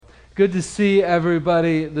Good to see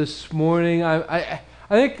everybody this morning. I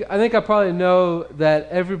think I probably know that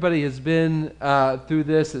everybody has been through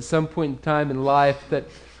this at some point in time in life.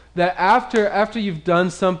 That after you've done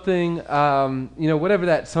something, whatever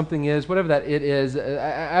that something is, whatever that it is,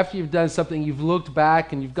 after you've done something, you've looked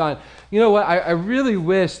back and you've gone, you know what? I really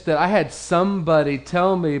wish that I had somebody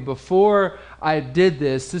tell me before I did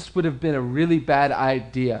this. This would have been a really bad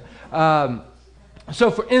idea. So,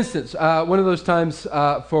 for instance, one of those times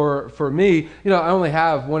for me, I only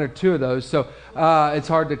have one or two of those, so it's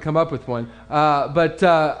hard to come up with one. But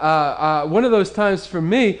one of those times for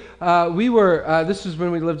me, this was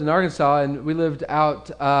when we lived in Arkansas, and we lived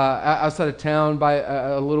outside of town by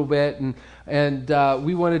a little bit, and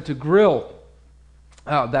we wanted to grill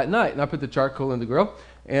that night. And I put the charcoal in the grill,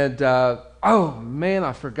 and oh man,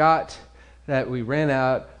 I forgot that we ran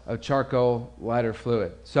out of charcoal lighter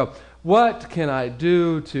fluid. So what can I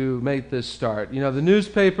do to make this start? The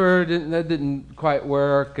newspaper didn't quite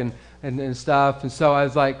work and stuff. And so I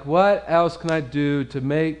was like, what else can I do to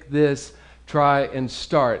make this try and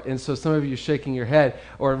start? And so some of you are shaking your head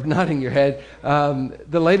or nodding your head.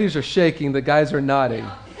 The ladies are shaking, the guys are nodding.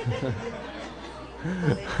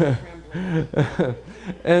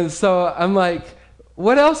 And so I'm like,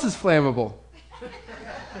 what else is flammable?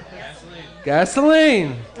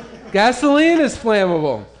 Gasoline. Gasoline is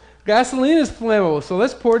flammable. Gasoline is flammable, so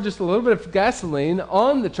let's pour just a little bit of gasoline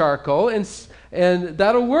on the charcoal, and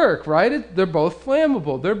that'll work, right? They're both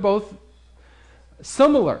flammable. They're both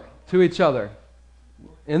similar to each other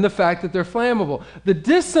in the fact that they're flammable. The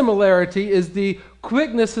dissimilarity is the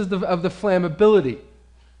quickness of the flammability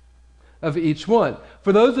of each one.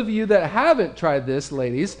 For those of you that haven't tried this,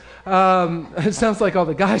 ladies, it sounds like all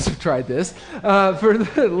the guys have tried this. For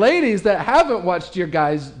the ladies that haven't watched your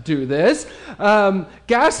guys do this,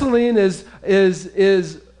 gasoline is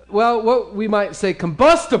what we might say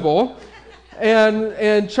combustible,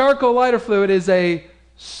 and charcoal lighter fluid is a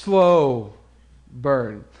slow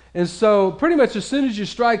burn. And so pretty much as soon as you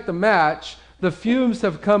strike the match, the fumes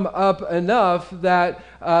have come up enough that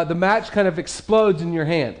the match kind of explodes in your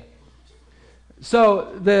hand.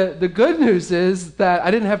 So the good news is that I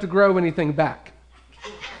didn't have to grow anything back.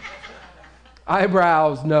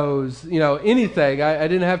 Eyebrows, nose, anything. I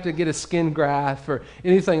didn't have to get a skin graft or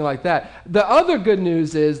anything like that. The other good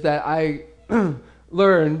news is that I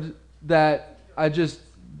learned that I just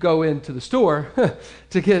go into the store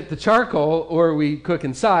to get the charcoal, or we cook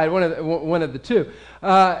inside, one of the two.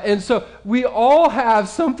 And so we all have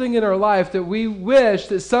something in our life that we wish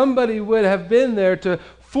that somebody would have been there to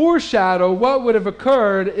foreshadow what would have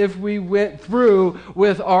occurred if we went through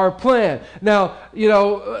with our plan. Now,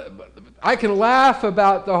 I can laugh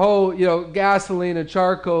about the whole, gasoline and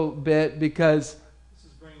charcoal bit because this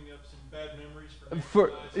is bringing up some bad memories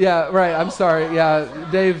for yeah, right. I'm sorry. Yeah,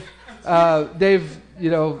 Dave,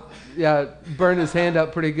 burned his hand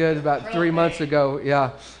up pretty good about 3 months ago.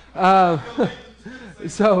 Yeah.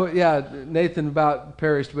 So yeah, Nathan about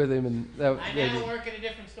perished with him, and I now work at a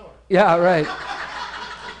different store. Yeah, right.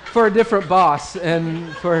 For a different boss,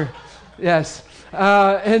 and so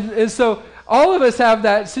all of us have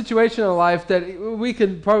that situation in life that we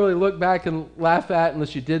can probably look back and laugh at,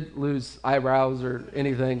 unless you did lose eyebrows or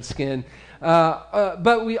anything, skin.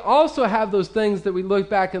 But we also have those things that we look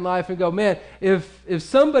back in life and go, man, if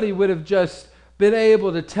somebody would have just been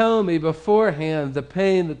able to tell me beforehand the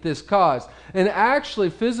pain that this caused. And actually,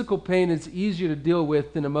 physical pain is easier to deal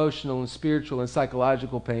with than emotional and spiritual and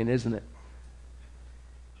psychological pain, isn't it?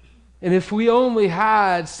 And if we only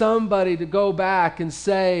had somebody to go back and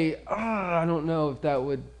say, I don't know if that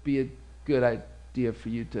would be a good idea for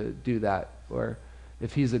you to do that, or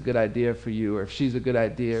if he's a good idea for you, or if she's a good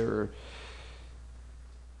idea,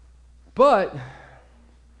 But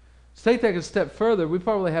to take that a step further, we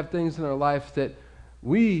probably have things in our life that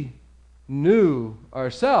we knew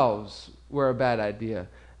ourselves were a bad idea,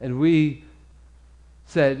 and we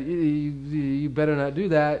said, you better not do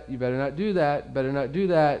that, you better not do that, better not do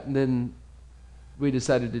that, and then we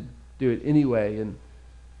decided to do it anyway, and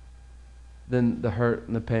then the hurt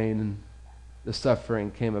and the pain and the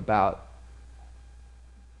suffering came about.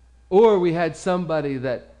 Or we had somebody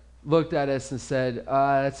that looked at us and said,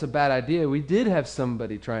 that's a bad idea. We did have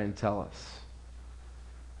somebody try and tell us.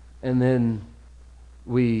 And then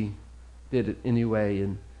we did it anyway,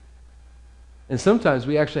 and sometimes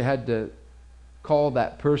we actually had to call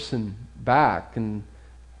that person back, and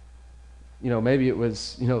maybe it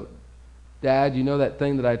was, Dad, that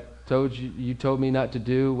thing that I told you told me not to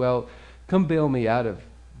do, well, come bail me out of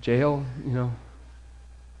jail,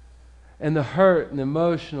 and the hurt and the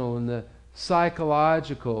emotional and the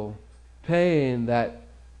psychological pain that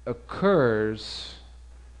occurs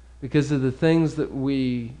because of the things that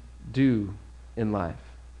we do in life.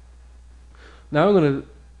 Now I'm going to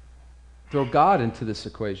throw God into this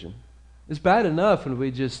equation. It's bad enough when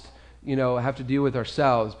we just, have to deal with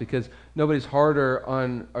ourselves, because nobody's harder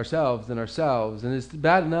on ourselves than ourselves. And it's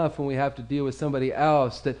bad enough when we have to deal with somebody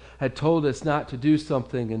else that had told us not to do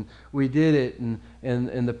something and we did it, and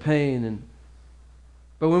the pain.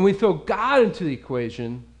 But when we throw God into the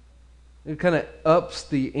equation, it kind of ups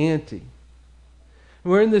the ante.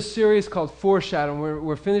 We're in this series called Foreshadowing.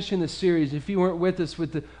 We're finishing the series. If you weren't with us for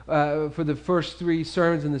the first 3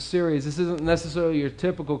 sermons in the series, this isn't necessarily your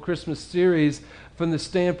typical Christmas series from the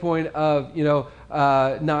standpoint of,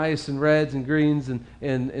 nice and reds and greens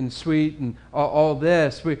and sweet and all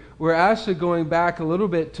this. We're actually going back a little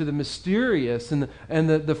bit to the mysterious and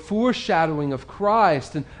the foreshadowing of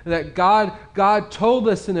Christ, and that God told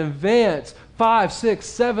us in advance, 500, 600,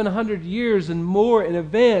 700 years and more in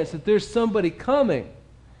advance, that there's somebody coming.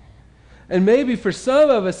 And maybe for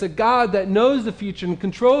some of us, a God that knows the future and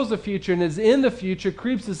controls the future and is in the future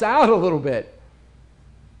creeps us out a little bit.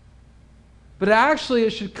 But actually,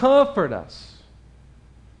 it should comfort us.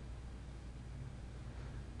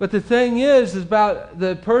 But the thing is about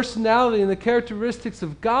the personality and the characteristics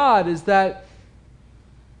of God is that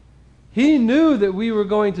He knew that we were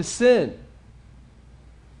going to sin.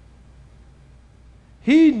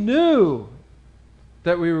 He knew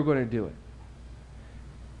that we were going to do it.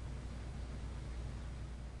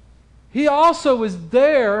 He also was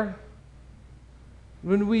there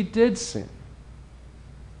when we did sin,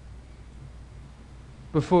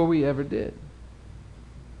 before we ever did.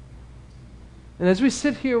 And as we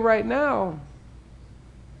sit here right now,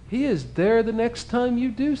 He is there the next time you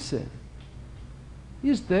do sin. He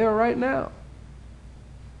is there right now.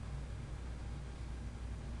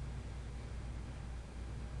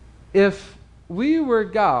 If we were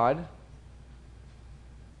God,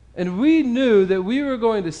 and we knew that we were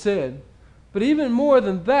going to sin, but even more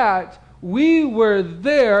than that, we were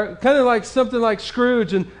there, kind of like something like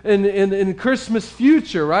Scrooge in Christmas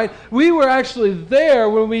Future, right? We were actually there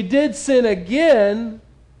when we did sin again.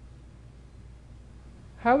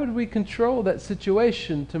 How would we control that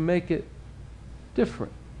situation to make it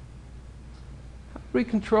different? How would we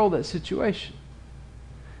control that situation?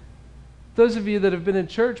 Those of you that have been in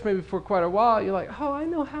church maybe for quite a while, you're like, oh, I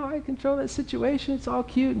know how I control that situation. It's all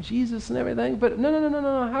cute and Jesus and everything. But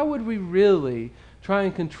no. How would we really try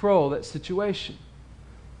and control that situation?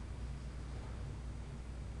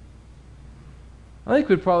 I think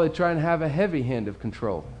we'd probably try and have a heavy hand of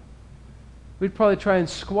control. We'd probably try and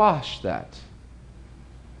squash that.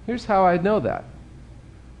 Here's how I know that.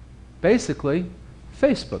 Basically,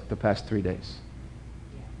 Facebook the past 3 days.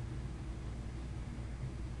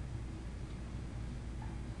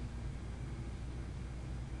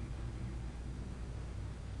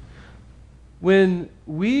 When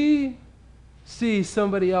we see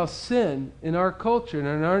somebody else sin in our culture and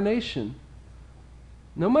in our nation,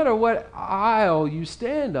 no matter what aisle you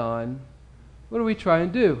stand on, what do we try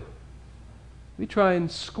and do? We try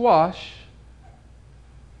and squash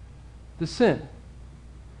the sin.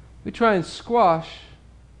 We try and squash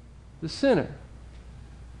the sinner.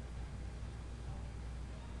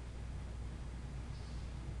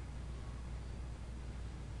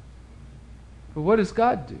 But what does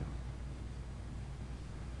God do?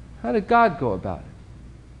 How did God go about it?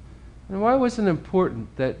 And why was it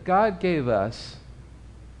important that God gave us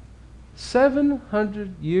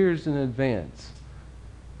 700 years in advance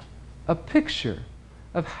a picture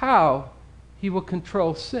of how He will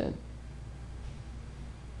control sin?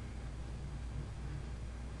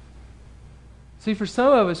 See, for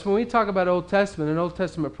some of us, when we talk about Old Testament and Old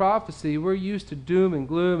Testament prophecy, we're used to doom and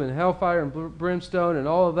gloom and hellfire and brimstone and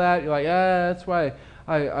all of that. You're like, that's why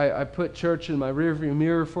I put church in my rearview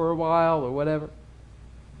mirror for a while or whatever.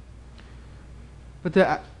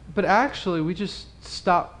 But actually, we just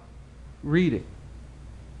stop reading.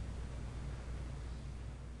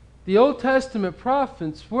 The Old Testament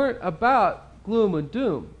prophets weren't about gloom and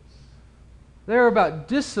doom. They were about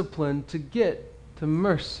discipline to get to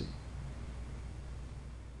mercy.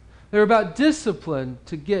 They're about discipline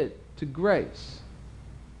to get to grace.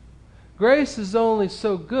 Grace is only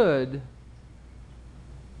so good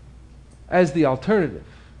as the alternative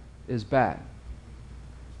is bad.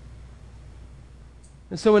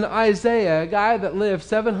 And so in Isaiah, a guy that lived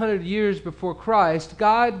 700 years before Christ,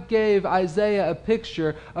 God gave Isaiah a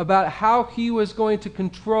picture about how He was going to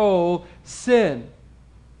control sin.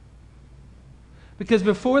 Because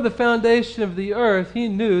before the foundation of the earth, He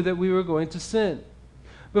knew that we were going to sin.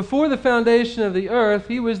 Before the foundation of the earth,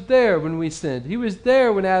 He was there when we sinned. He was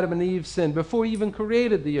there when Adam and Eve sinned, before He even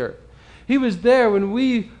created the earth. He was there when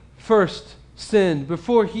we first sinned,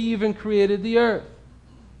 before he even created the earth.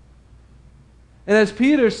 And as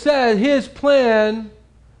Peter said, his plan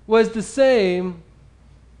was the same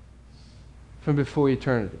from before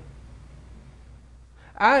eternity.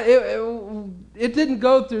 It didn't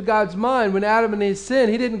go through God's mind when Adam and Eve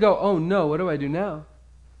sinned. He didn't go, oh no, what do I do now?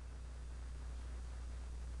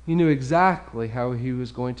 He knew exactly how he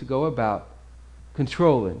was going to go about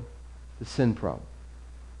controlling the sin problem.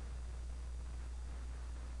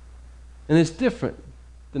 And it's different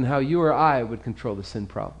than how you or I would control the sin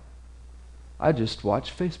problem. I just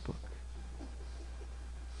watch Facebook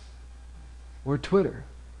or Twitter.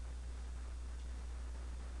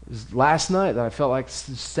 It was last night that I felt like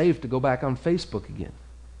it's safe to go back on Facebook again.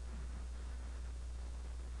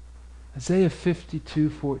 Isaiah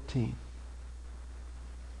 52:14.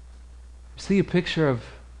 See a picture of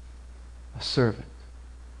a servant.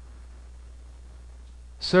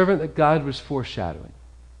 A servant that God was foreshadowing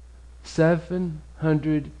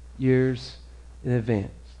 700 years in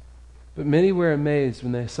advance. But many were amazed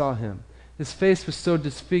when they saw him. His face was so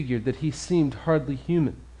disfigured that he seemed hardly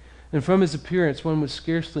human. And from his appearance, one would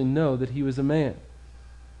scarcely know that he was a man.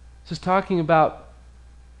 This is talking about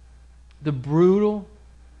the brutal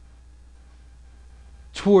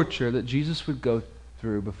torture that Jesus would go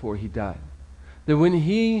through before he died. That when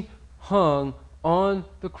he hung on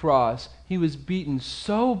the cross, he was beaten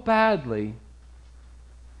so badly,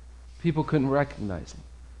 people couldn't recognize him.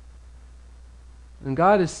 And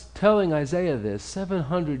God is telling Isaiah this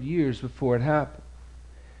 700 years before it happened.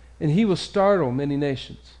 And he will startle many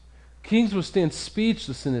nations. Kings will stand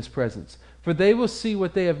speechless in his presence, for they will see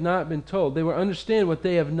what they have not been told. They will understand what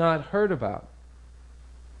they have not heard about.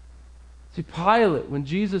 See, Pilate,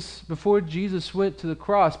 before Jesus went to the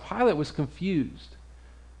cross, Pilate was confused.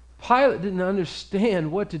 Pilate didn't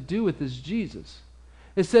understand what to do with this Jesus.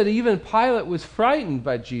 It said even Pilate was frightened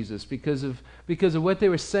by Jesus because of what they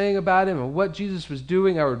were saying about him and what Jesus was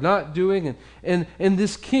doing or not doing. And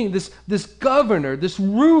this king, this governor, this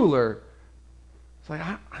ruler, it's like,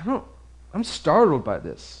 I'm startled by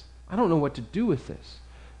this. I don't know what to do with this.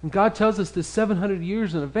 And God tells us this 700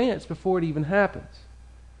 years in advance before it even happens.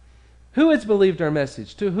 Who has believed our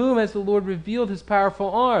message? To whom has the Lord revealed his powerful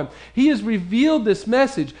arm? He has revealed this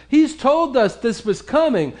message. He's told us this was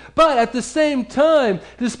coming. But at the same time,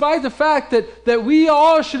 despite the fact that we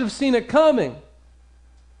all should have seen it coming,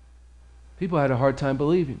 people had a hard time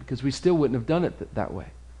believing because we still wouldn't have done it that way.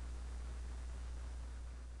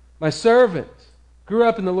 My servant grew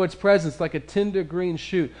up in the Lord's presence like a tender green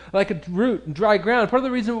shoot, like a root in dry ground. Part of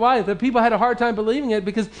the reason why the people had a hard time believing it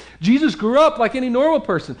because Jesus grew up like any normal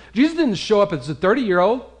person. Jesus didn't show up as a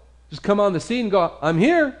 30-year-old, just come on the scene and go, I'm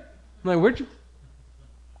here. I'm like, where'd you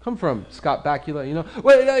come from, Scott Bakula? You know,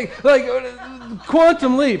 like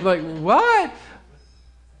quantum leap. Like, what?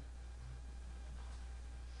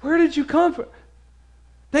 Where did you come from?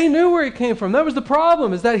 They knew where he came from. That was the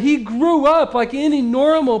problem, is that he grew up like any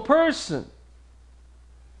normal person.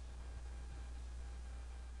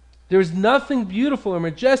 There was nothing beautiful or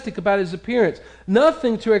majestic about his appearance,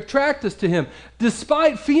 nothing to attract us to him.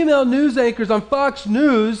 Despite female news anchors on Fox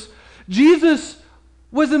News, Jesus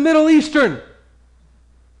was a Middle Eastern.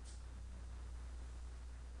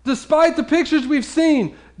 Despite the pictures we've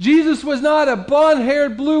seen, Jesus was not a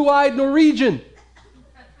blonde-haired, blue-eyed Norwegian.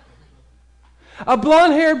 A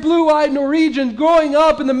blonde-haired, blue-eyed Norwegian growing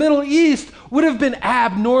up in the Middle East would have been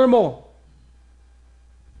abnormal.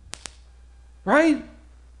 Right?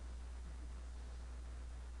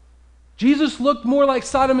 Jesus looked more like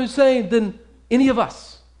Saddam Hussein than any of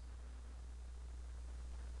us.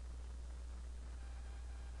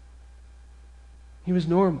 He was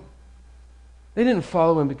normal. They didn't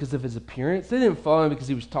follow him because of his appearance. They didn't follow him because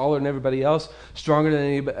he was taller than everybody else, stronger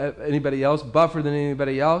than anybody else, buffer than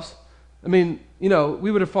anybody else. I mean, you know,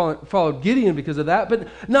 we would have followed Gideon because of that, but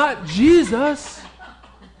not Jesus.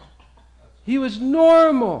 He was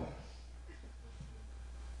normal.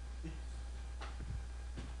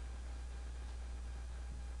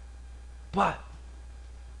 But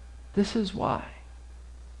this is why.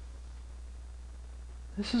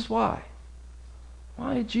 This is why.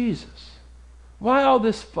 Why Jesus? Why all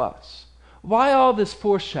this fuss? Why all this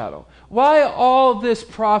foreshadow? Why all this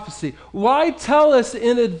prophecy? Why tell us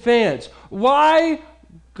in advance? Why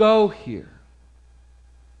go here?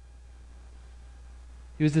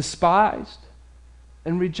 He was despised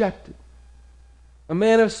and rejected, a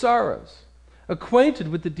man of sorrows, acquainted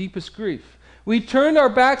with the deepest grief. We turned our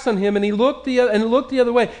backs on him, and he looked the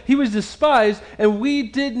other way. He was despised, and we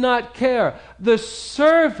did not care. The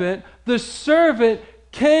servant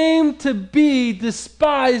came to be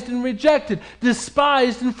despised and rejected,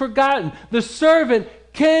 despised and forgotten. The servant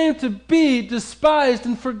came to be despised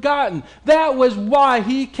and forgotten. That was why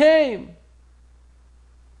he came.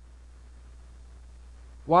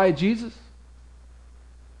 Why Jesus?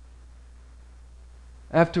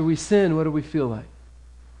 After we sin, what do we feel like?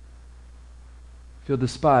 Feel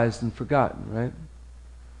despised and forgotten, right?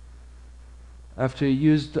 After you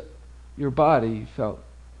used your body, you felt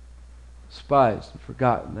despised and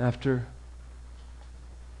forgotten. After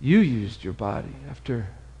you used your body, after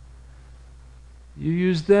you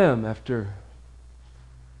used them, after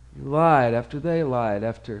you lied, after they lied,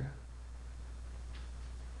 after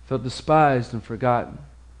felt despised and forgotten.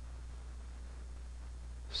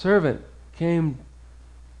 Servant came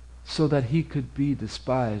so that he could be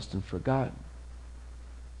despised and forgotten.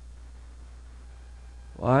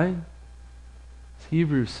 Why? As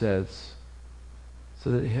Hebrews says,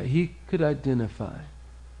 so that he could identify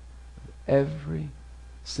every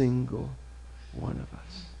single one of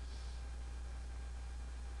us.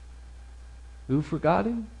 Who forgot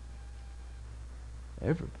him?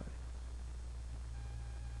 Everybody.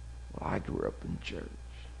 Well, I grew up in church.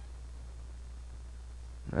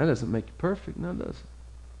 That doesn't make you perfect, now does it?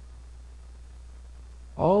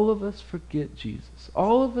 All of us forget Jesus.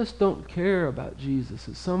 All of us don't care about Jesus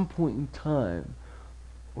at some point in time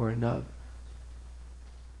or another.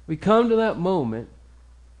 We come to that moment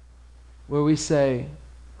where we say,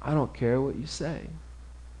 I don't care what you say.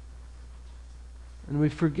 And we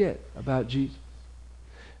forget about Jesus.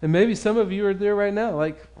 And maybe some of you are there right now,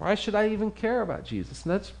 like, why should I even care about Jesus?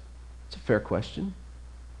 And that's a fair question.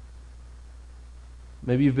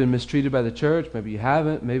 Maybe you've been mistreated by the church. Maybe you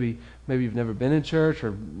haven't. Maybe you've never been in church or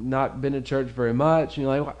not been in church very much. And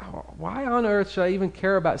you're like, why on earth should I even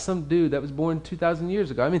care about some dude that was born 2,000 years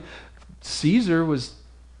ago? I mean, Caesar was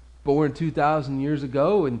born 2,000 years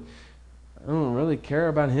ago, and I don't really care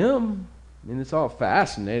about him. I mean, it's all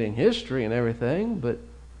fascinating history and everything, but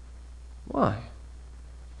why?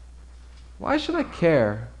 Why should I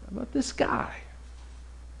care about this guy?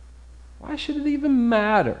 Why should it even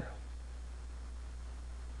matter?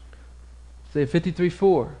 Say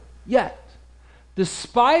 53:4. Yet,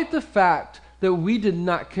 despite the fact that we did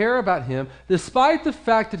not care about him, despite the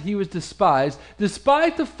fact that he was despised,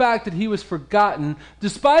 despite the fact that he was forgotten,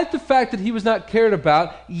 despite the fact that he was not cared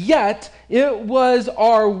about, yet it was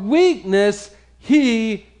our weakness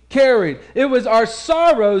he carried. It was our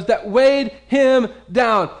sorrows that weighed him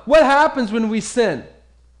down. What happens when we sin?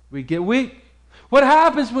 We get weak. What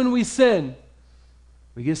happens when we sin?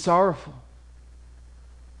 We get sorrowful.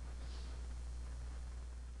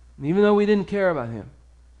 And even though we didn't care about him,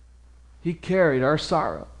 he carried our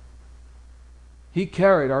sorrow. He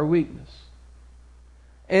carried our weakness.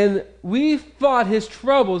 And we thought his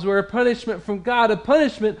troubles were a punishment from God, a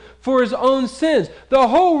punishment for his own sins. The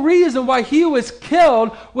whole reason why he was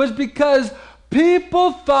killed was because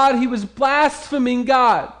people thought he was blaspheming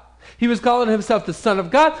God. He was calling himself the Son of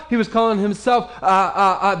God. He was calling himself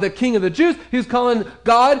the King of the Jews. He was calling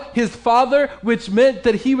God his Father, which meant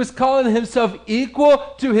that he was calling himself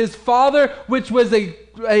equal to his Father, which was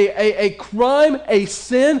a crime, a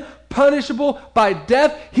sin, punishable by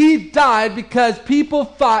death. He died because people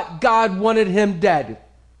thought God wanted him dead.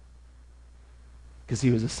 Because he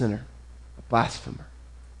was a sinner, a blasphemer.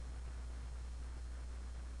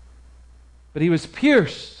 But he was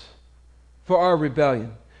pierced for our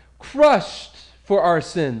rebellion, crushed for our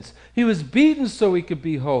sins. He was beaten so we could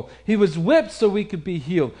be whole. He was whipped so we could be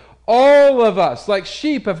healed. All of us, like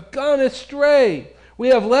sheep, have gone astray. We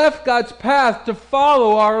have left God's path to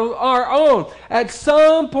follow our own. At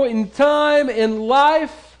some point in time in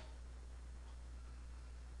life,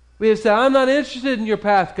 we have said, I'm not interested in your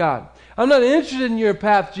path, God. I'm not interested in your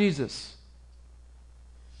path, Jesus.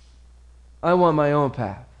 I want my own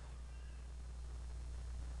path.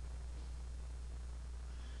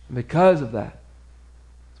 And because of that,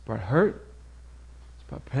 it's brought hurt, it's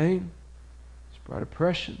brought pain, it's brought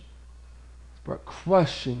oppression, it's brought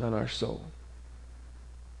crushing on our soul.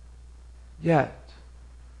 Yet,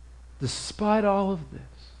 despite all of this,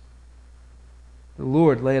 the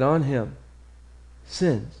Lord laid on him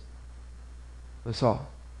sins of us all.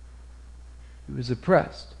 He was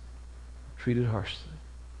oppressed, treated harshly.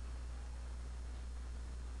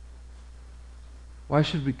 Why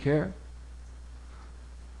should we care?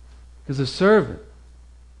 Because a servant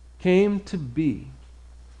came to be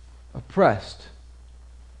oppressed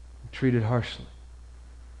and treated harshly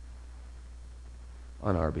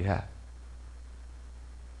on our behalf.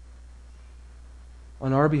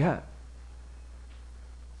 On our behalf.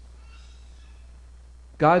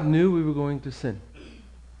 God knew we were going to sin.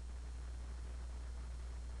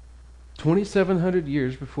 2,700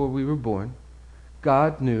 years before we were born,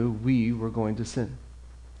 God knew we were going to sin.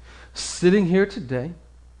 sitting here today,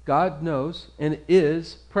 God knows and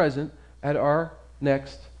is present at our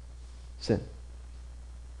next sin.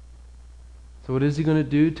 So what is he going to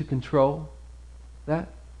do to control that?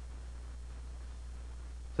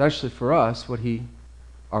 It's actually for us what he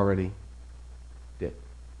already did.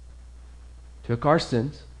 Took our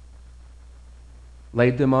sins,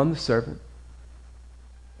 laid them on the servant,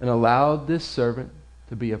 and allowed this servant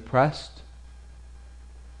to be oppressed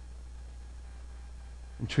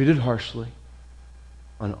and treated harshly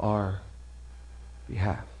on our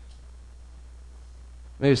behalf.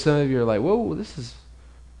 Maybe some of you are like, whoa,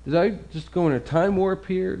 did I just go in a time warp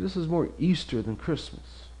here? This is more Easter than Christmas.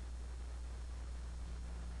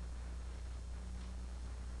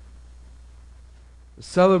 The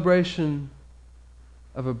celebration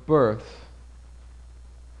of a birth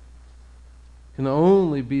can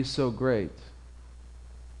only be so great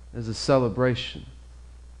as a celebration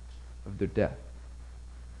of their death.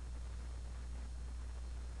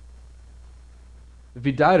 If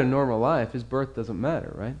he died a normal life, his birth doesn't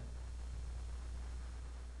matter, right?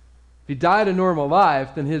 If he died a normal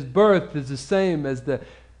life, then his birth is the same as the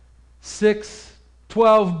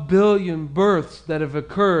 12 billion births that have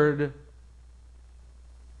occurred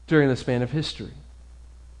during the span of history.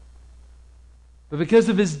 But because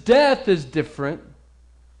of his death is different,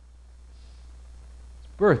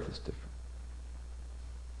 his birth is different.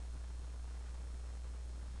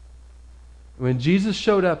 When Jesus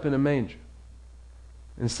showed up in a manger,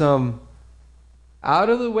 in some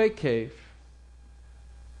out-of-the-way cave,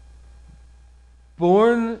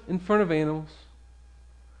 born in front of animals,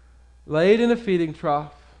 laid in a feeding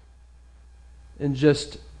trough, in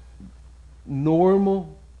just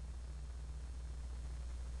normal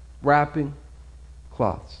wrapping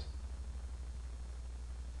cloths.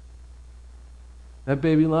 That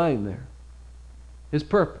baby lying there, his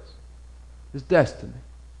purpose, his destiny.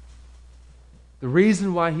 The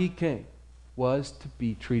reason why he came was to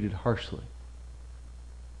be treated harshly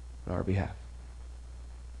on our behalf.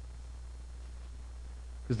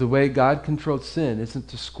 Because the way God controlled sin isn't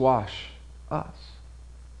to squash us.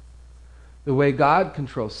 The way God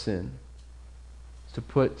controls sin is to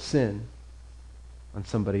put sin on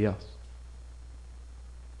somebody else.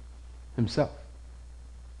 Himself.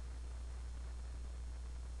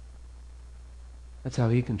 That's how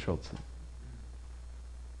he controlled sin.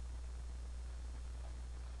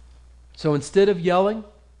 So instead of yelling,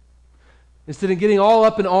 instead of getting all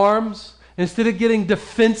up in arms, instead of getting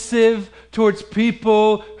defensive towards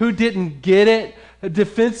people who didn't get it,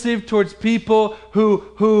 defensive towards people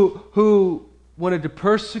who wanted to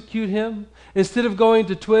persecute him, instead of going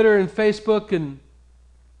to Twitter and Facebook and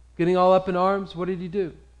getting all up in arms, what did he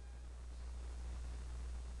do?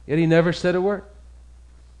 Yet he never said a word.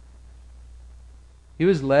 He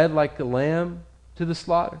was led like a lamb to the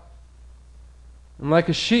slaughter. And like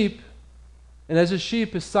a sheep, and as a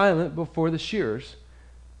sheep is silent before the shearers,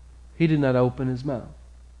 he did not open his mouth.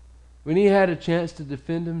 When he had a chance to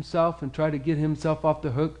defend himself and try to get himself off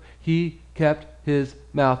the hook, he kept his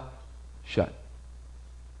mouth shut.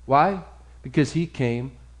 Why? Because he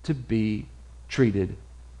came to be treated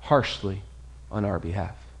harshly on our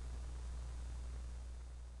behalf.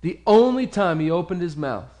 The only time he opened his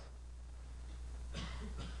mouth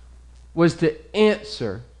was to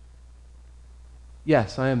answer,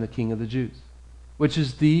 "Yes, I am the King of the Jews," which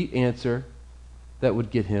is the answer that would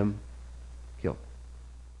get him killed.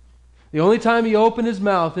 The only time he opened his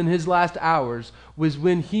mouth in his last hours was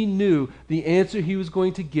when he knew the answer he was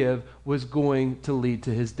going to give was going to lead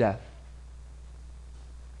to his death.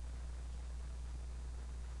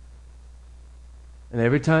 And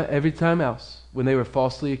every time else, when they were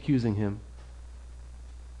falsely accusing him,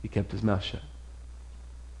 he kept his mouth shut.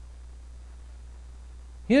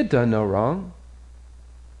 He had done no wrong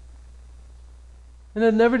and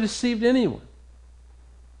had never deceived anyone.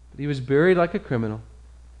 But he was buried like a criminal.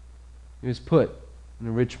 He was put in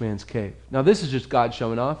a rich man's cave. Now this is just God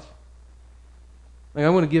showing off. I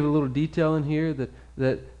want to give a little detail in here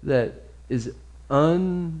that is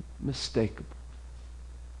unmistakable.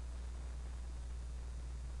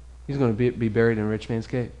 He's going to be buried in a rich man's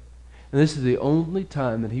cave. And this is the only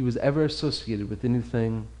time that he was ever associated with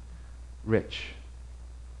anything rich.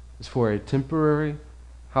 It's for a temporary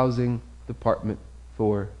housing department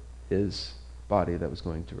for his body that was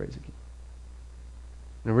going to rise again.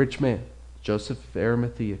 And a rich man, Joseph of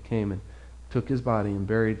Arimathea, came and took his body and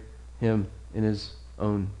buried him in his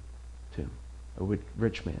own tomb, a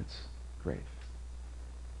rich man's grave.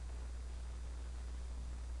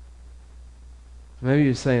 Maybe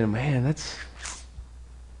you're saying, man, it's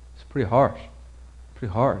pretty harsh.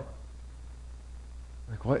 Pretty hard.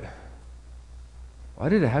 Like, what? Why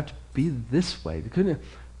did it have to be this way? Couldn't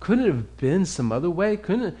it have been some other way?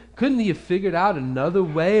 Couldn't he have figured out another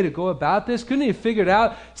way to go about this? Couldn't he have figured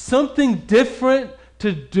out something different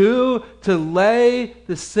to do to lay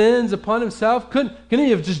the sins upon himself? Couldn't he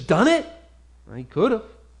have just done it? Well, he could have.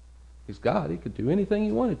 He's God. He could do anything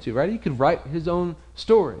he wanted to, right? He could write his own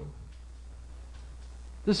story.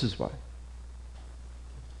 This is why.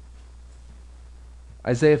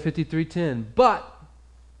 Isaiah 53:10. But,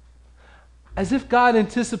 as if God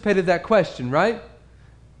anticipated that question, right?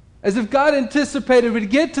 As if God anticipated we'd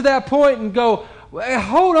get to that point and go, well,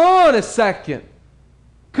 hold on a second.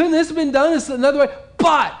 Couldn't this have been done this another way?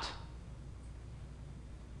 But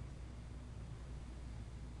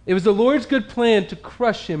it was the Lord's good plan to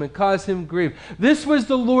crush him and cause him grief. This was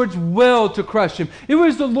the Lord's will to crush him. It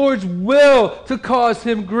was the Lord's will to cause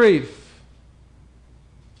him grief.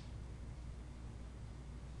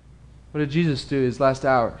 What did Jesus do his last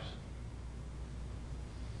hours?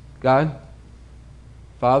 God,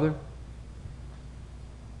 Father,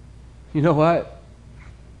 you know what?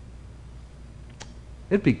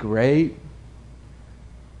 It'd be great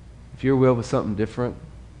if your will was something different.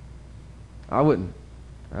 I wouldn't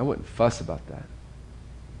fuss about that.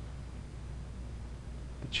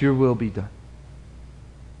 But your will be done.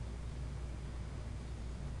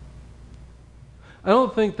 I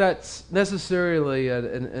don't think that's necessarily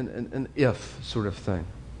an if sort of thing.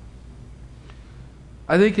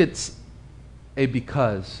 I think it's a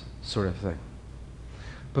because sort of thing.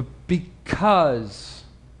 But because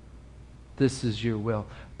this is your will,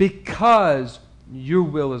 because your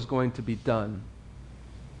will is going to be done,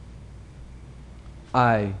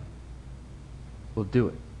 I will do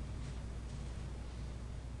it.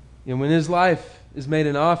 And when his life is made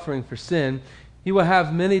an offering for sin, he will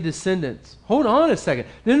have many descendants. Hold on a second.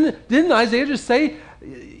 Didn't Isaiah just say,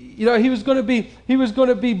 he was going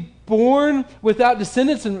to be born without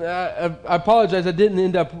descendants? And I apologize, I didn't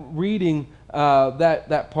end up reading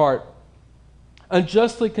that part.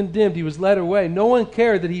 Unjustly condemned, he was led away. No one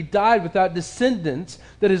cared that he died without descendants,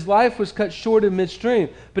 that his life was cut short in midstream.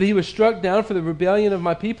 But he was struck down for the rebellion of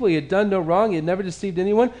my people. He had done no wrong. He had never deceived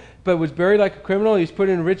anyone, but was buried like a criminal. He was put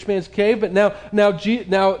in a rich man's cave. But now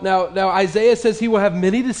Isaiah says he will have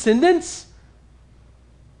many descendants.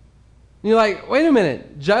 And you're like, wait a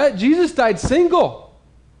minute. Jesus died single.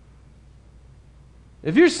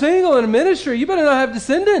 If you're single in a ministry, you better not have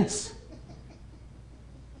descendants.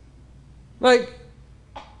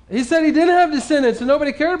 He said he didn't have descendants and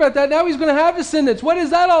nobody cared about that. Now he's going to have descendants. What is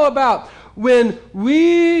that all about? When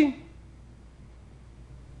we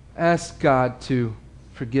ask God to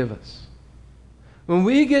forgive us, when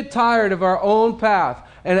we get tired of our own path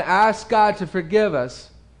and ask God to forgive us,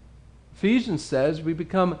 Ephesians says we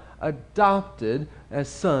become adopted as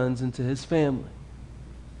sons into his family,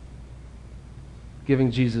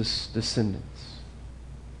 giving Jesus descendants.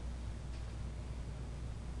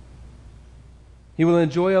 He will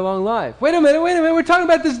enjoy a long life. Wait a minute. We're talking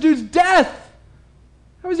about this dude's death.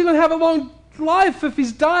 How is he going to have a long life if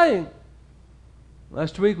he's dying?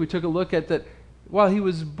 Last week we took a look at that. While he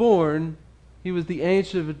was born, he was the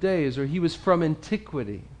Ancient of Days, or he was from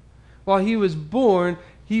antiquity. While he was born,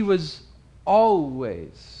 he was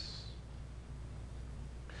always.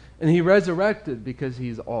 And he resurrected because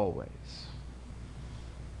he's always.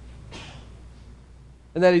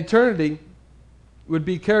 And that eternity would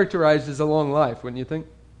be characterized as a long life, wouldn't you think?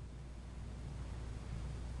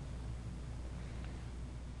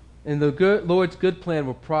 And the Lord's good plan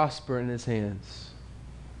will prosper in his hands.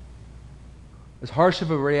 As harsh of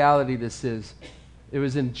a reality this is, it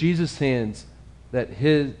was in Jesus' hands that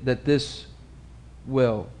this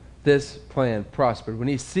plan prospered. When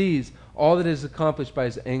he sees all that is accomplished by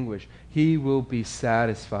his anguish, he will be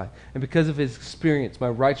satisfied. And because of his experience, my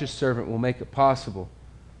righteous servant will make it possible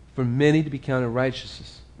for many to be counted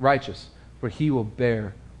righteous, for he will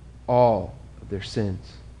bear all of their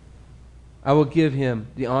sins. I will give him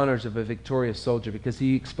the honors of a victorious soldier because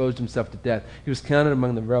he exposed himself to death. He was counted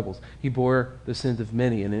among the rebels. He bore the sins of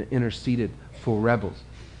many and interceded for rebels.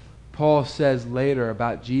 Paul says later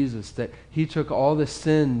about Jesus that he took all the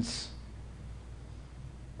sins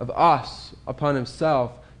of us upon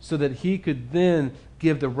himself so that he could then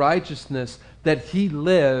give the righteousness that he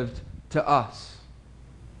lived to us.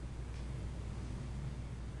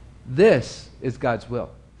 This is God's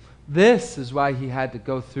will. This is why he had to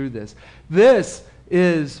go through this. This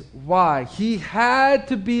is why he had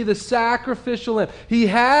to be the sacrificial lamb. He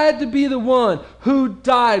had to be the one who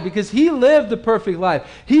died because he lived the perfect life.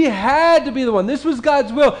 He had to be the one. This was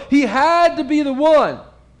God's will. He had to be the one.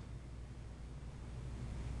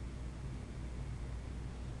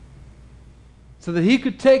 So that he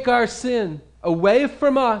could take our sin away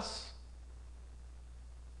from us,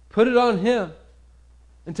 put it on him,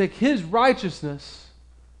 and take his righteousness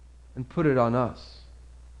and put it on us.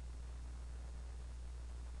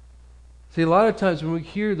 See, a lot of times when we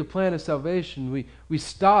hear the plan of salvation, we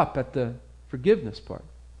stop at the forgiveness part.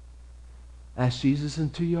 Ask Jesus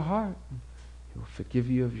into your heart. He will forgive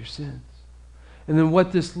you of your sins. And then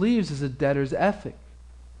what this leaves is a debtor's ethic.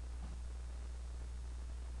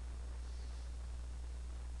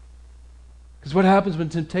 Because what happens when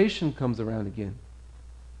temptation comes around again?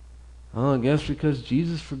 Oh, I guess because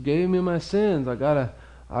Jesus forgave me my sins, I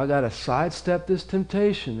gotta sidestep this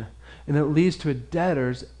temptation. And it leads to a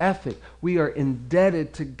debtor's ethic. We are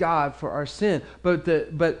indebted to God for our sin. But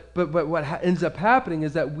what ends up happening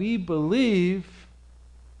is that we believe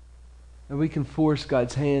and we can force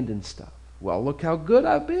God's hand in stuff. Well, look how good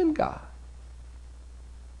I've been, God.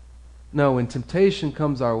 No, when temptation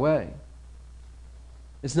comes our way,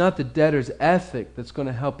 it's not the debtor's ethic that's going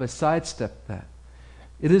to help us sidestep that.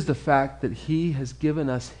 It is the fact that he has given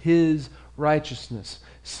us his righteousness.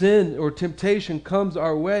 Sin or temptation comes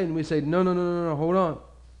our way and we say, no, hold on.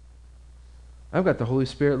 I've got the Holy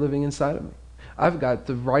Spirit living inside of me. I've got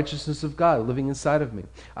the righteousness of God living inside of me.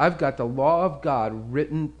 I've got the law of God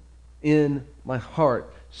written in my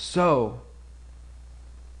heart. So,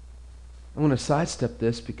 I want to sidestep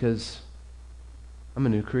this because I'm a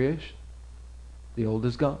new creation. The old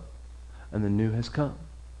is gone and the new has come.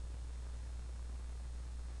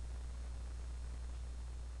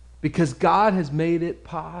 Because God has made it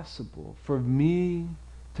possible for me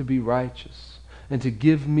to be righteous and to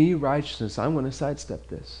give me righteousness, I'm going to sidestep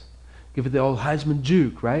this. Give it the old Heisman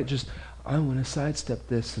juke, right? Just, I'm going to sidestep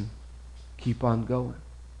this and keep on going.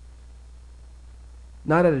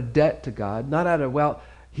 Not out of debt to God, not out of, well,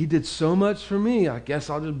 he did so much for me, I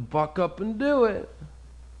guess I'll just buck up and do it.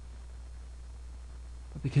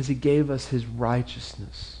 But because he gave us his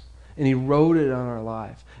righteousness. And he wrote it on our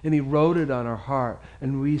life. And he wrote it on our heart.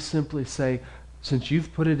 And we simply say, since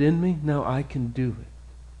you've put it in me, now I can do it.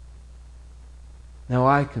 Now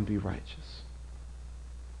I can be righteous.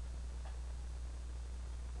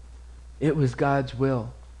 It was God's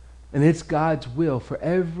will. And it's God's will for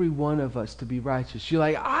every one of us to be righteous. You're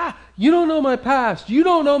like, you don't know my past. You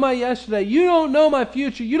don't know my yesterday. You don't know my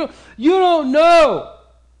future. You don't know.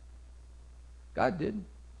 God did.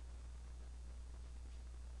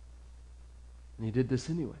 And he did this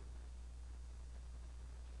anyway.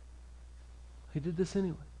 He did this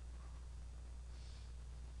anyway.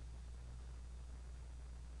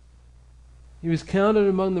 He was counted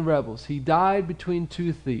among the rebels. He died between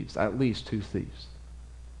two thieves, at least two thieves.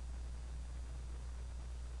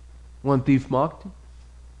 One thief mocked him.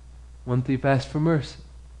 One thief asked for mercy.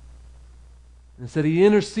 And said he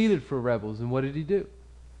interceded for rebels. And what did he do?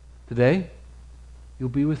 Today, you'll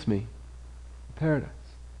be with me in paradise.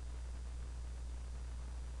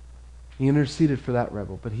 He interceded for that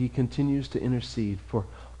rebel, but he continues to intercede for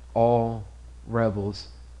all rebels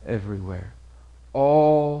everywhere.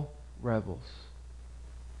 All rebels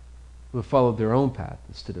who have followed their own path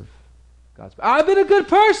instead of God's path. I've been a good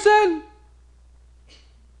person!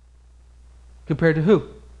 Compared to who?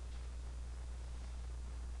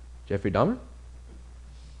 Jeffrey Dahmer?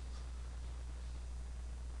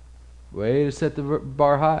 Way to set the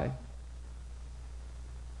bar high.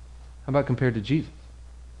 How about compared to Jesus?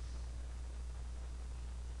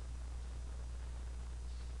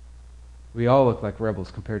 We all look like rebels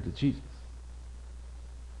compared to Jesus.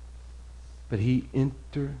 But he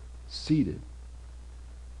interceded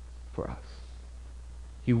for us.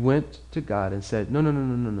 He went to God and said,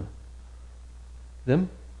 no. Them?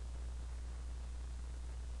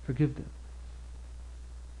 Forgive them.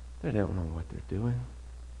 They don't know what they're doing.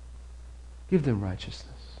 Give them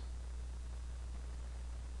righteousness.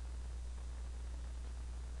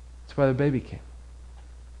 That's why the baby came.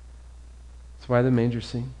 That's why the manger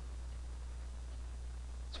scene.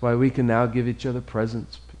 That's why we can now give each other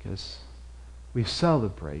presents, because we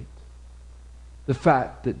celebrate the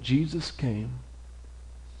fact that Jesus came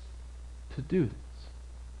to do this.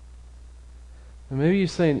 And maybe you're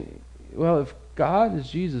saying, well, if God is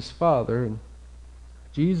Jesus' Father and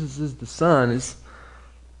Jesus is the Son, is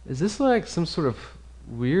this like some sort of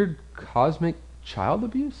weird cosmic child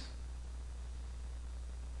abuse?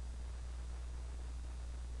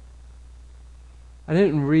 I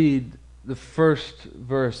didn't read the first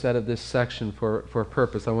verse out of this section for a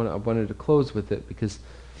purpose. I wanted to close with it because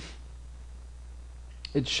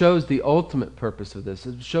it shows the ultimate purpose of this.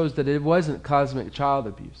 It shows that it wasn't cosmic child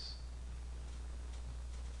abuse.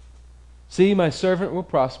 See, my servant will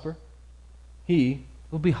prosper. He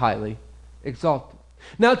will be highly exalted.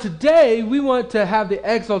 Now today, we want to have the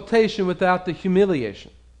exaltation without the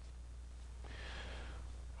humiliation.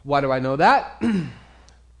 Why do I know that?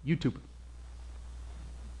 YouTube.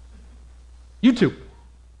 YouTube.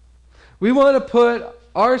 We want to put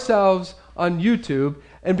ourselves on YouTube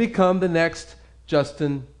and become the next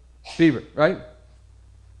Justin Bieber, right?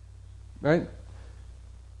 Right?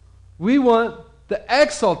 We want the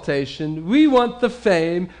exaltation. We want the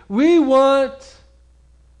fame. We want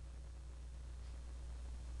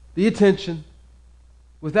the attention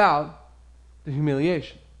without the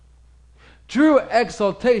humiliation. True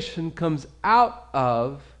exaltation comes out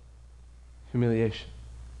of humiliation.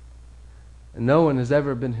 And no one has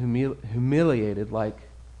ever been humiliated like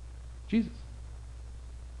Jesus,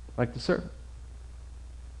 like the servant.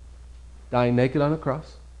 Dying naked on a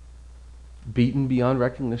cross, beaten beyond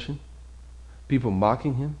recognition, people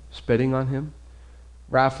mocking him, spitting on him,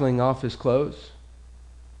 raffling off his clothes,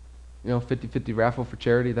 50-50 raffle for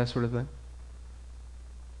charity, that sort of thing.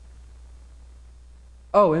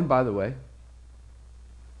 Oh, and by the way,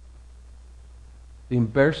 the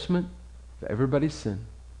embarrassment of everybody's sin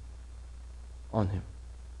on him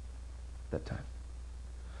that time.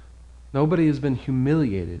 Nobody has been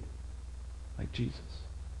humiliated like Jesus.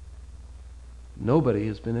 Nobody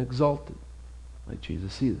has been exalted like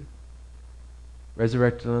Jesus either.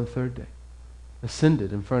 Resurrected on the third day.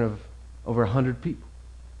 Ascended in front of over 100 people.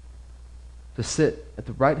 To sit at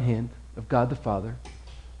the right hand of God the Father.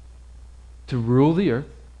 To rule the earth.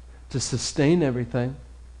 To sustain everything.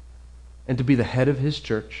 And to be the head of his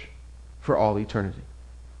church for all eternity.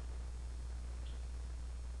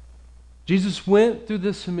 Jesus went through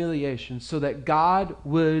this humiliation so that God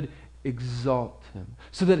would exalt him,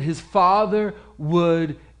 so that his Father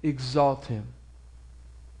would exalt him.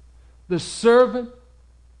 The servant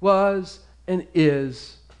was and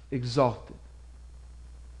is exalted.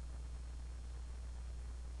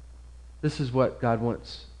 This is what God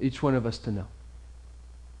wants each one of us to know.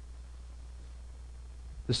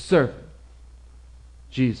 The servant,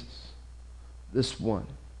 Jesus, this one.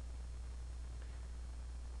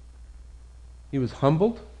 He was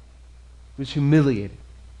humbled, he was humiliated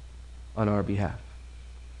on our behalf.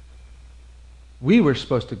 We were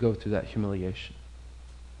supposed to go through that humiliation.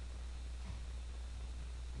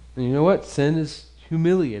 And you know what? Sin is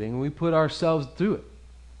humiliating, and we put ourselves through it.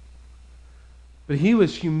 But he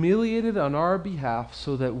was humiliated on our behalf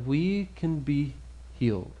so that we can be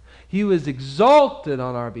healed. He was exalted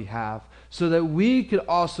on our behalf so that we could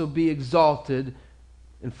also be exalted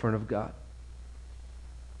in front of God.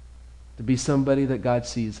 To be somebody that God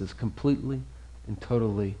sees as completely and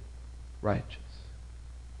totally righteous.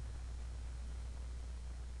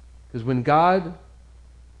 Because when God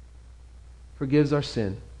forgives our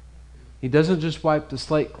sin, he doesn't just wipe the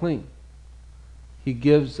slate clean. He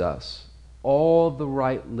gives us all the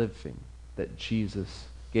right living that Jesus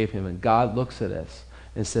gave him. And God looks at us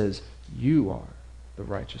and says, you are the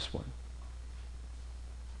righteous one.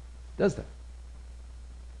 Does that.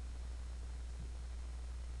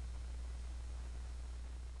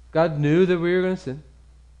 God knew that we were going to sin.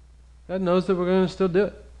 God knows that we're going to still do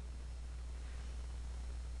it.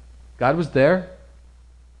 God was there.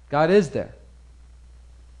 God is there.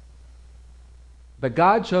 But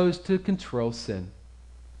God chose to control sin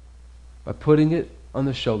by putting it on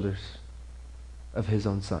the shoulders of his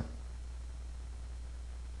own Son.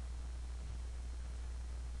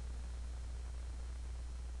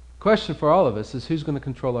 Question for all of us is, who's going to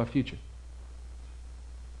control our future?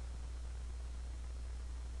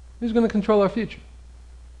 Who's going to control our future?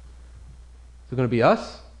 Is it going to be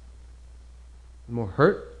us? More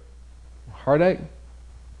hurt? More heartache?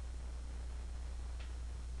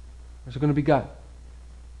 Or is it going to be God?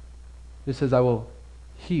 He says, I will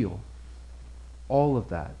heal all of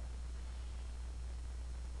that.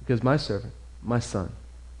 Because my servant, my Son,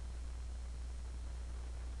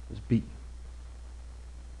 was beaten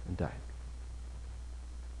and died.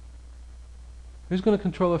 Who's going to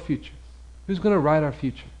control our future? Who's going to write our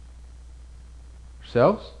future?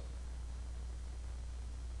 Ourselves?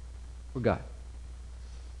 Or God?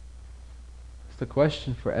 That's the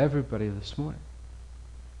question for everybody this morning.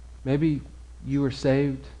 Maybe you were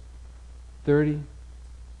saved 30,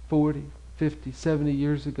 40, 50, 70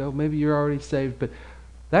 years ago. Maybe you're already saved, but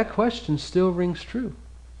that question still rings true.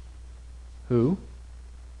 Who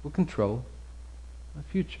will control my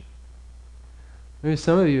future? Maybe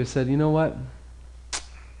some of you have said, you know what?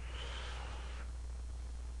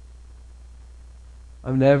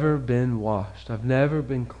 I've never been washed. I've never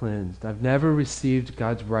been cleansed. I've never received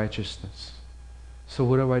God's righteousness. So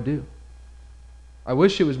what do? I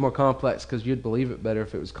wish it was more complex because you'd believe it better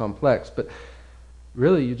if it was complex. But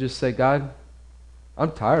really, you just say, God,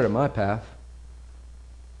 I'm tired of my path.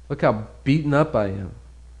 Look how beaten up I am.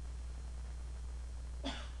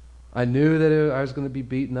 I knew that I was going to be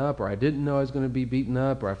beaten up, or I didn't know I was going to be beaten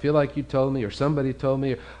up, or I feel like you told me, or somebody told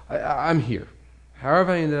me. I'm here.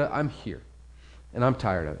 However I ended up, I'm here. And I'm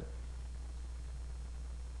tired of it.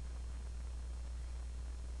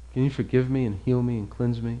 Can you forgive me and heal me and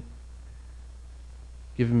cleanse me?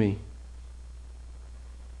 Give me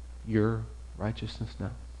your righteousness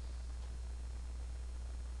now.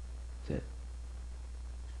 That's it.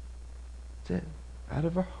 That's it. Out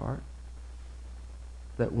of a heart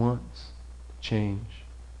that wants to change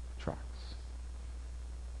tracks.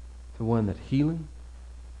 To one that healing,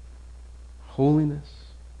 holiness,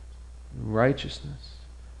 righteousness,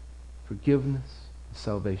 forgiveness, and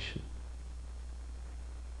salvation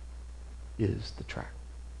is the track.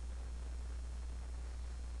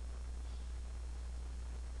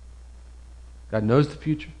 God knows the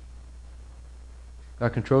future.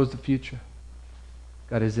 God controls the future.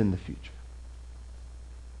 God is in the future.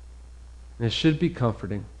 And it should be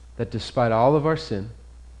comforting that despite all of our sin,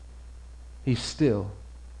 He still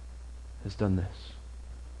has done this.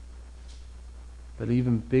 But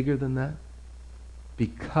even bigger than that,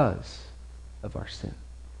 because of our sin,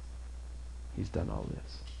 He's done all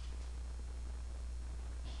this.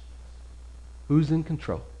 Who's in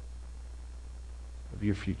control of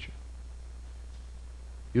your future?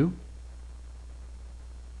 You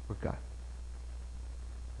or God?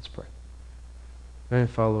 Let's pray. Heavenly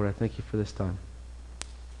Father, Lord, I thank you for this time.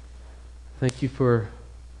 Thank you for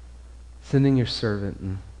sending your servant.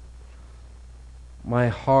 And my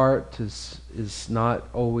heart is not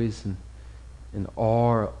always in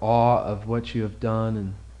awe of what you have done.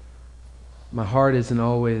 And my heart isn't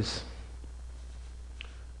always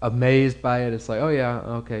amazed by it. It's like, oh yeah,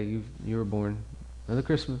 okay, you were born. Another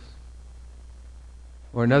Christmas.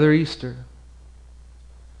 Or another Easter.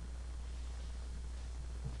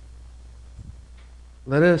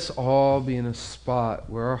 Let us all be in a spot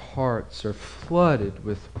where our hearts are flooded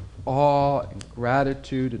with awe and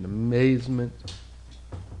gratitude and amazement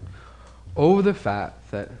over the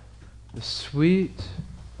fact that the sweet,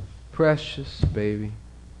 precious baby,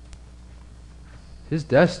 his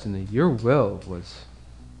destiny, your will was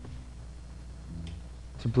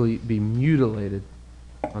to be mutilated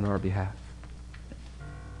on our behalf.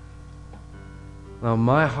 Allow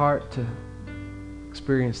my heart to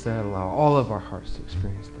experience that. Allow all of our hearts to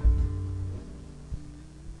experience that.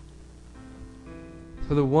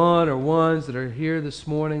 For the one or ones that are here this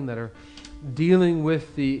morning that are dealing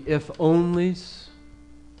with the if-onlys,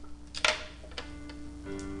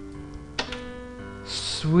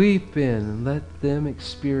 sweep in and let them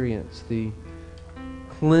experience the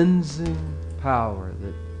cleansing power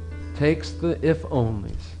that takes the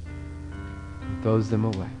if-onlys and throws them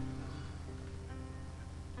away.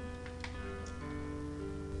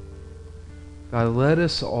 God, let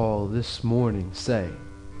us all this morning say,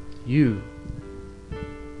 you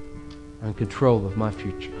are in control of my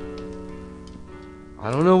future.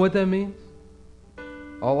 I don't know what that means.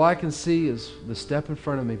 All I can see is the step in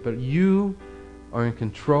front of me, but you are in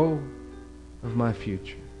control of my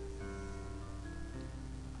future.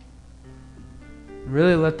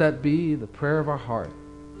 Really let that be the prayer of our heart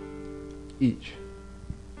each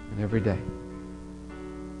and every day.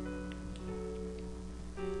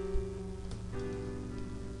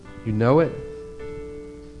 You know it.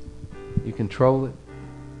 You control it.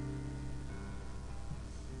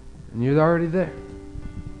 And you're already there.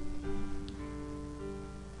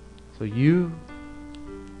 So you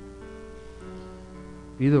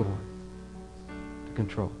be the one to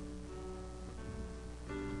control.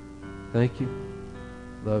 Thank you.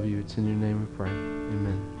 Love you. It's in your name we pray.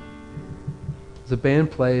 Amen. As the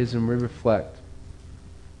band plays and we reflect,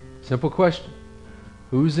 simple question.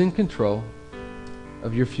 Who's in control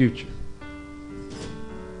of your future?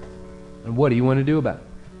 And what do you want to do about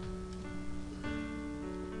it?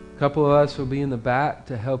 A couple of us will be in the back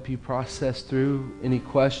to help you process through any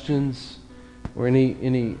questions or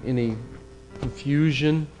any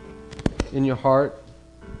confusion in your heart,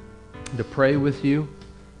 to pray with you.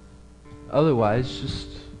 Otherwise, just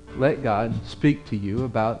let God speak to you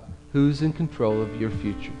about who's in control of your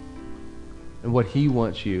future and what He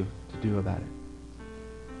wants you to do about it.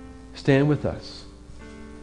 Stand with us.